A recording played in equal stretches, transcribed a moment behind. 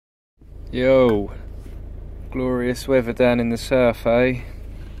Yo, glorious weather down in the south, eh?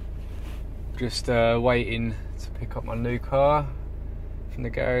 Just waiting to pick up my new car from the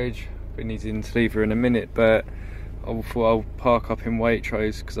garage. Been needing to leave her in a minute, but I thought I'll park up in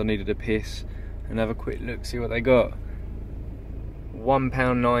Waitrose because I needed a piss and have a quick look, see what they got.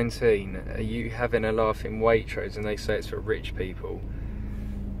 £1.19. Are you having a laugh in Waitrose? And they say it's for rich people.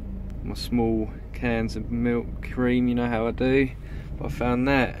 My small cans of milk cream, you know how I do. But I found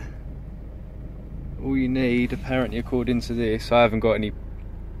that. All you need, apparently according to this, I haven't got any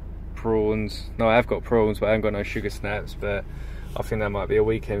prawns. No, I have got prawns, but I haven't got no sugar snaps, but I think that might be a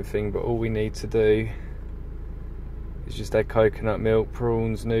weekend thing. But all we need to do is just add coconut milk,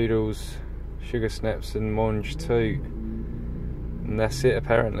 prawns, noodles, sugar snaps and mange too. And that's it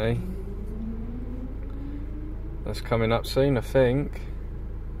apparently. That's coming up soon, I think.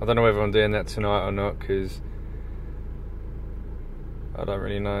 I don't know whether I'm doing that tonight or not, because I don't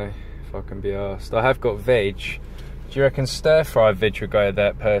really know if I can be asked. I have got veg. Do you reckon stir-fried veg would go with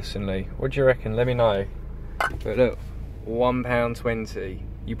that personally? What do you reckon? Let me know. But look, £1.20.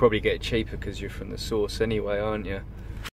 You probably get it cheaper because you're from the source anyway, aren't you?